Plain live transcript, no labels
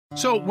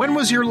So, when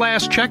was your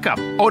last checkup?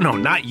 Oh, no,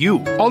 not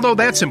you. Although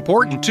that's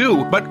important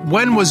too, but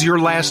when was your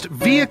last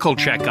vehicle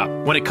checkup?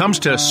 When it comes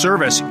to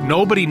service,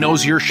 nobody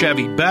knows your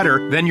Chevy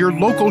better than your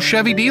local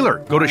Chevy dealer.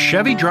 Go to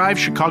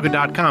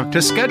ChevyDriveChicago.com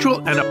to schedule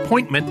an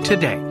appointment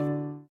today.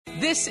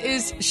 This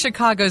is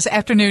Chicago's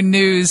Afternoon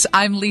News.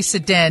 I'm Lisa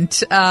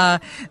Dent.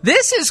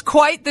 This is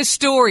quite the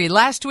story.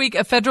 Last week,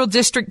 a federal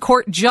district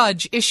court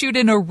judge issued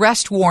an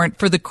arrest warrant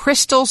for the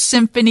Crystal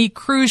Symphony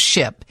cruise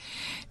ship,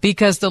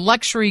 because the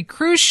luxury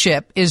cruise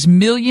ship is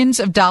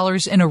millions of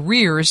dollars in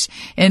arrears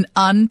in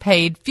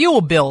unpaid fuel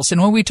bills. And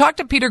when we talked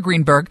to Peter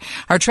Greenberg,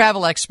 our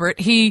travel expert,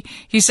 he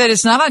said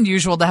it's not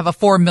unusual to have a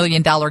 $4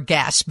 million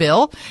gas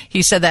bill.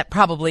 He said that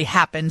probably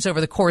happens over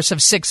the course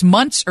of 6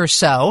 months or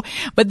so.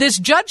 But this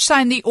judge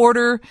signed the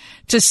order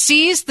to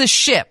seize the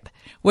ship,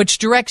 which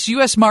directs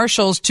U.S.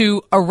 Marshals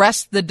to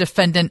arrest the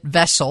defendant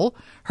vessel,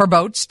 her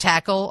boats,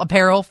 tackle,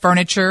 apparel,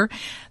 furniture.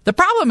 The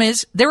problem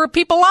is there were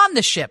people on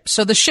the ship,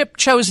 so the ship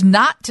chose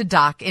not to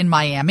dock in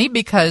Miami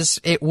because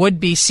it would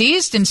be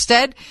seized.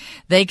 Instead,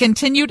 they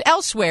continued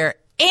elsewhere.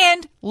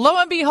 And lo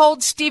and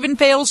behold, Stephen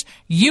Fales,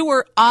 you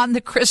were on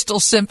the Crystal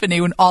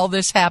Symphony when all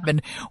this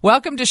happened.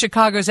 Welcome to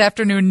Chicago's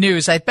Afternoon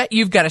News. I bet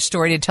you've got a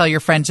story to tell your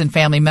friends and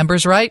family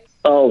members, right?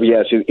 Oh,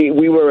 yes.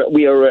 We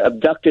were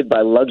abducted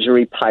by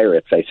luxury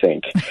pirates, I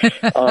think.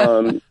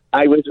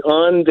 I was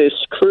on this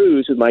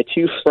cruise with my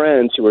two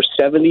friends who were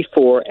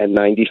 74 and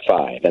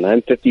 95, and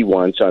I'm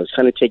 51, so I was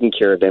kind of taking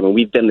care of them, and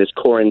we've been this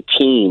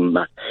quarantine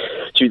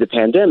through the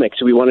pandemic,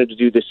 so we wanted to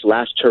do this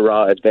last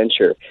hurrah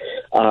adventure,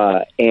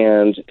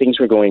 and things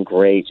were going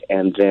great,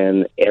 and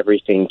then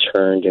everything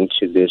turned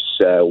into this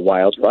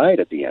wild ride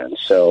at the end.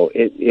 So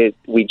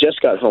we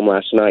just got home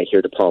last night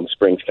here to Palm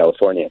Springs,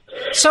 California.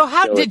 So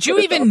how did you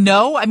even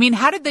know? I mean,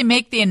 how did they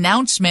make the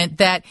announcement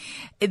that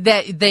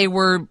they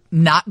were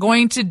not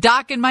going to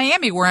dock in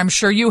Miami, where I'm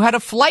sure you had a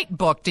flight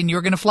booked and you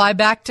were going to fly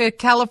back to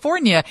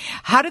California?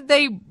 How did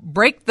they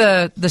break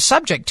the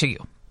subject to you?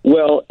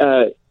 Well,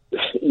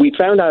 we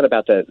found out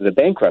about the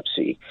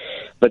bankruptcy,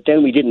 but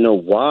then we didn't know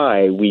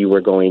why we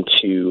were going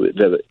to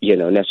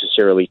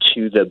necessarily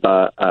to the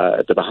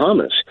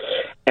Bahamas,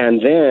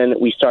 and then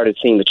we started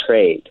seeing the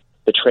trade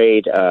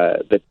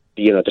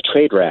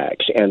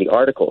rags and the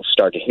articles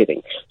started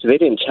hitting. So they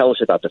didn't tell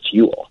us about the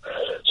fuel.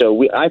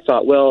 So I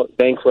thought, well,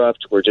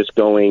 bankrupt, we're just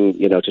going,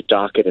 to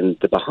dock it in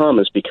the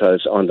Bahamas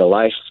because on the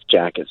life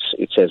jackets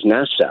it says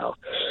Nassau.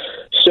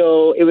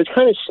 So it was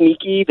kind of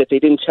sneaky that they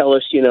didn't tell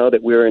us,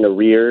 that we were in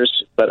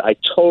arrears, but I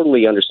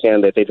totally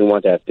understand that they didn't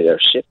want to have their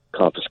ship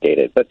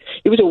confiscated. But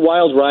it was a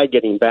wild ride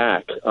getting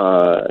back,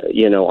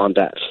 on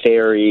that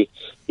ferry.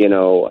 It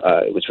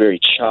was very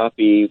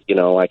choppy.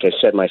 Like I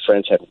said, my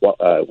friends had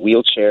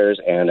wheelchairs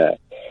and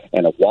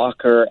a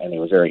walker, and they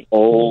were very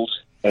old.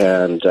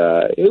 And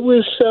it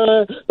was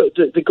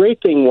the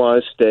great thing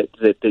was that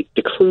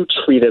the crew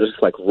treated us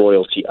like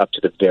royalty up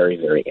to the very,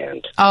 very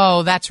end.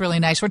 Oh, that's really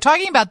nice. We're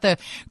talking about the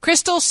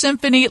Crystal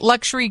Symphony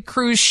luxury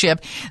cruise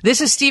ship.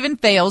 This is Stephen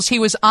Fales. He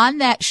was on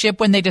that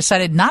ship when they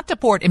decided not to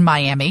port in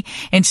Miami,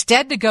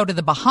 instead to go to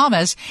the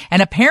Bahamas.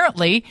 And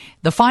apparently,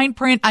 the fine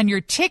print on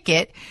your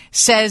ticket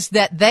says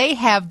that they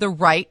have the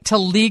right to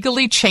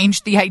legally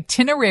change the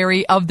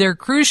itinerary of their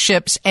cruise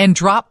ships and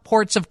drop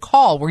ports of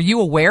call. Were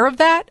you aware of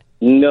that?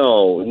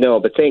 No,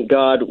 but thank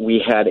God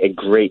we had a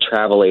great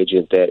travel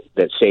agent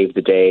that saved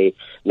the day,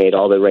 made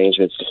all the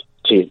arrangements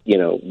to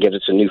give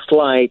us a new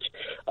flight.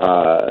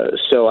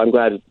 So I'm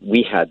glad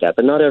we had that,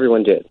 but not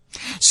everyone did.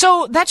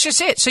 So that's just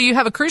it. So you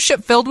have a cruise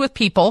ship filled with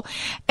people,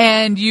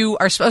 and you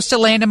are supposed to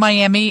land in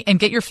Miami and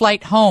get your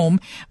flight home,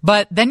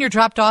 but then you're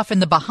dropped off in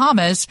the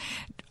Bahamas.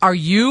 Are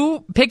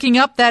you picking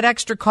up that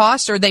extra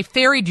cost, or they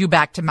ferried you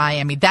back to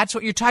Miami? That's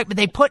what you're talking about.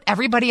 They put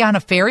everybody on a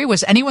ferry.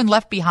 Was anyone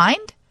left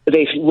behind?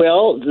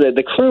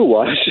 The crew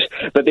was,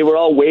 but they were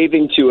all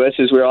waving to us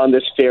as we were on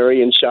this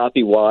ferry in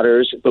choppy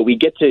waters. But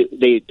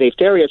they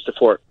ferry us to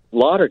Fort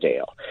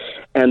Lauderdale,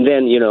 and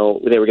then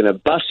they were going to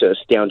bus us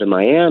down to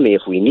Miami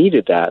if we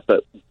needed that.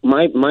 But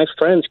my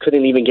friends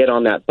couldn't even get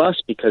on that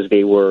bus because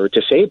they were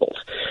disabled.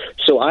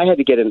 So I had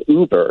to get an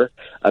Uber,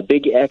 a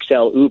big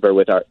XL Uber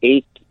with our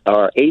eight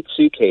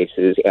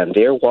suitcases and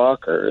their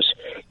walkers,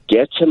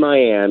 get to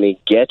Miami,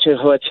 get to a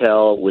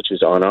hotel, which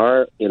was on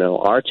our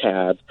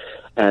tab.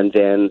 And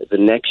then the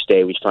next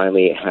day, we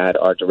finally had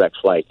our direct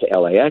flight to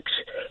LAX.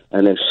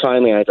 And then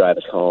finally, I drive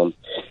us home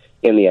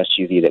in the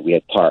SUV that we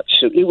had parked.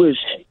 So it was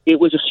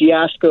a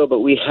fiasco, but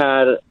we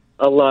had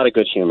a lot of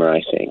good humor,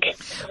 I think.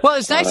 Well,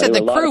 it's nice that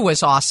the crew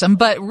was awesome,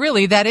 but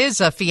really that is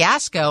a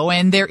fiasco,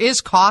 and there is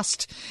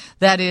cost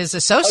that is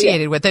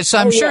associated with it. So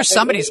I'm sure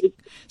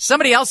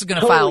somebody else is going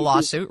to file a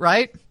lawsuit,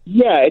 right?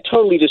 Yeah, it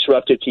totally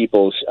disrupted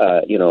people's,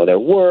 their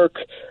work,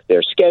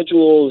 their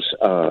schedules.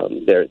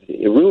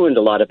 It ruined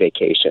a lot of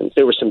vacations.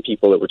 There were some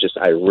people that were just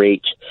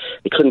irate.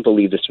 They couldn't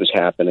believe this was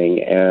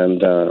happening.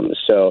 And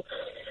so,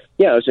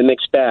 yeah, it was a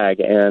mixed bag,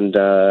 and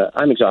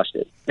I'm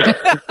exhausted.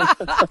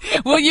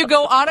 Will you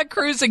go on a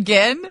cruise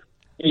again?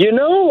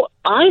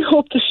 I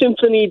hope the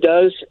symphony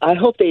does. I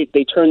hope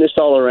they turn this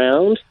all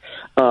around.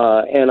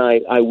 And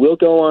I will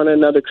go on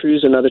another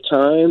cruise another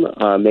time.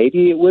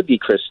 Maybe it would be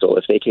Crystal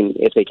if they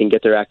can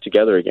get their act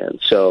together again.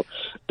 So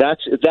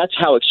that's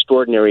how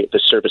extraordinary the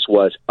service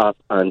was up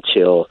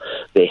until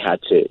they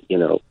had to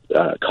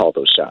call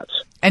those shots.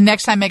 And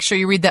next time, make sure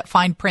you read that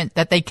fine print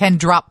that they can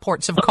drop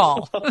ports of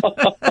call.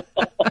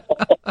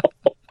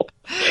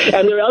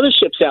 And there are other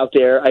ships out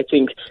there, I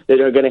think,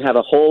 that are going to have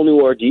a whole new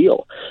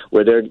ordeal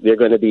where they're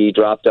going to be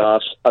dropped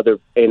off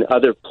in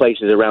other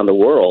places around the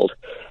world.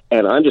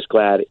 And I'm just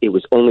glad it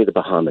was only the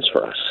Bahamas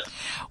for us.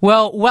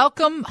 Well,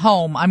 welcome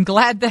home. I'm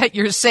glad that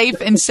you're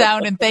safe and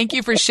sound, and thank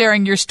you for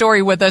sharing your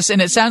story with us.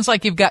 And it sounds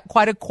like you've got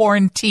quite a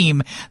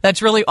quarantine.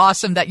 That's really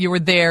awesome that you were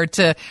there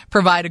to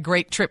provide a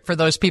great trip for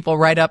those people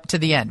right up to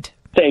the end.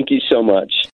 Thank you so much.